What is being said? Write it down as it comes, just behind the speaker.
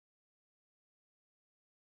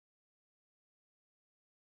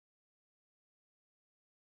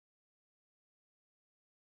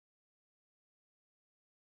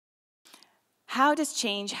How does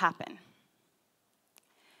change happen?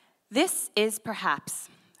 This is perhaps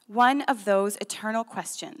one of those eternal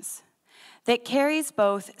questions that carries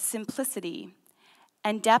both simplicity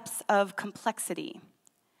and depths of complexity,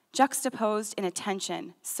 juxtaposed in a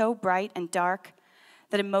tension so bright and dark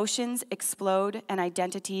that emotions explode and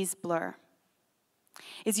identities blur.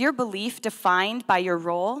 Is your belief defined by your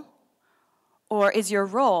role, or is your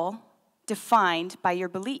role defined by your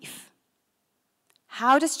belief?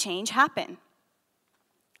 How does change happen?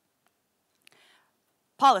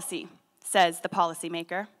 Policy, says the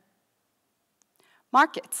policymaker.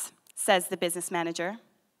 Markets, says the business manager.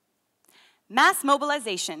 Mass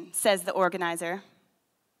mobilization, says the organizer.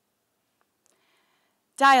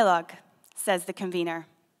 Dialogue, says the convener.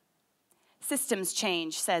 Systems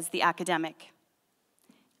change, says the academic.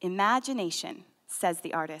 Imagination, says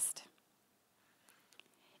the artist.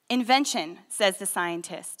 Invention, says the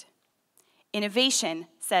scientist. Innovation,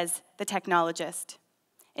 says the technologist.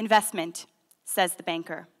 Investment, says the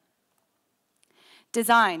banker.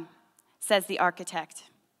 Design, says the architect.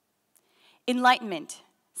 Enlightenment,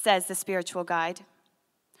 says the spiritual guide.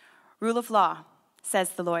 Rule of law,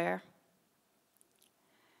 says the lawyer.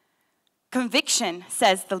 Conviction,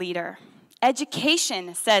 says the leader.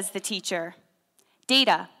 Education, says the teacher.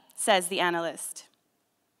 Data, says the analyst.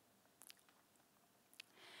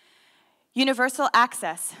 Universal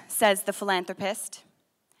access, says the philanthropist.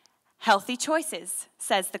 Healthy choices,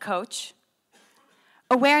 says the coach.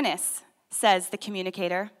 Awareness, says the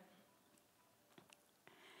communicator.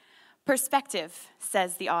 Perspective,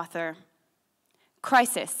 says the author.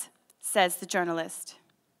 Crisis, says the journalist.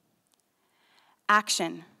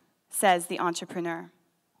 Action, says the entrepreneur.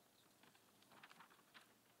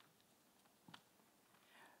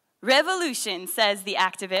 Revolution, says the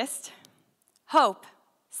activist. Hope,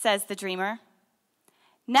 says the dreamer.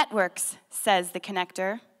 Networks, says the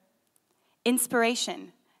connector.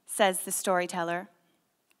 Inspiration, says the storyteller.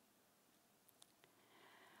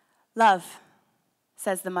 Love,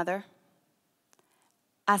 says the mother.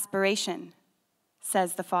 Aspiration,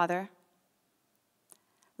 says the father.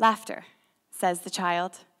 Laughter, says the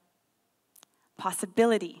child.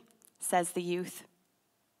 Possibility, says the youth.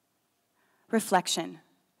 Reflection,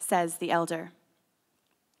 says the elder.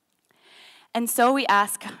 And so we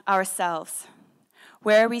ask ourselves,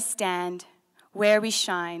 where we stand, where we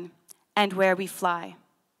shine, and where we fly.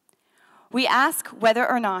 We ask whether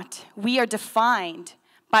or not we are defined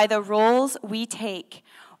by the roles we take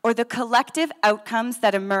or the collective outcomes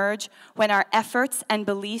that emerge when our efforts and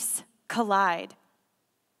beliefs collide.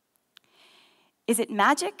 Is it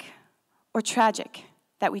magic or tragic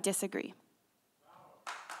that we disagree?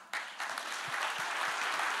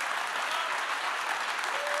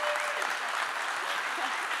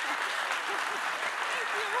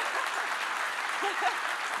 Thank you.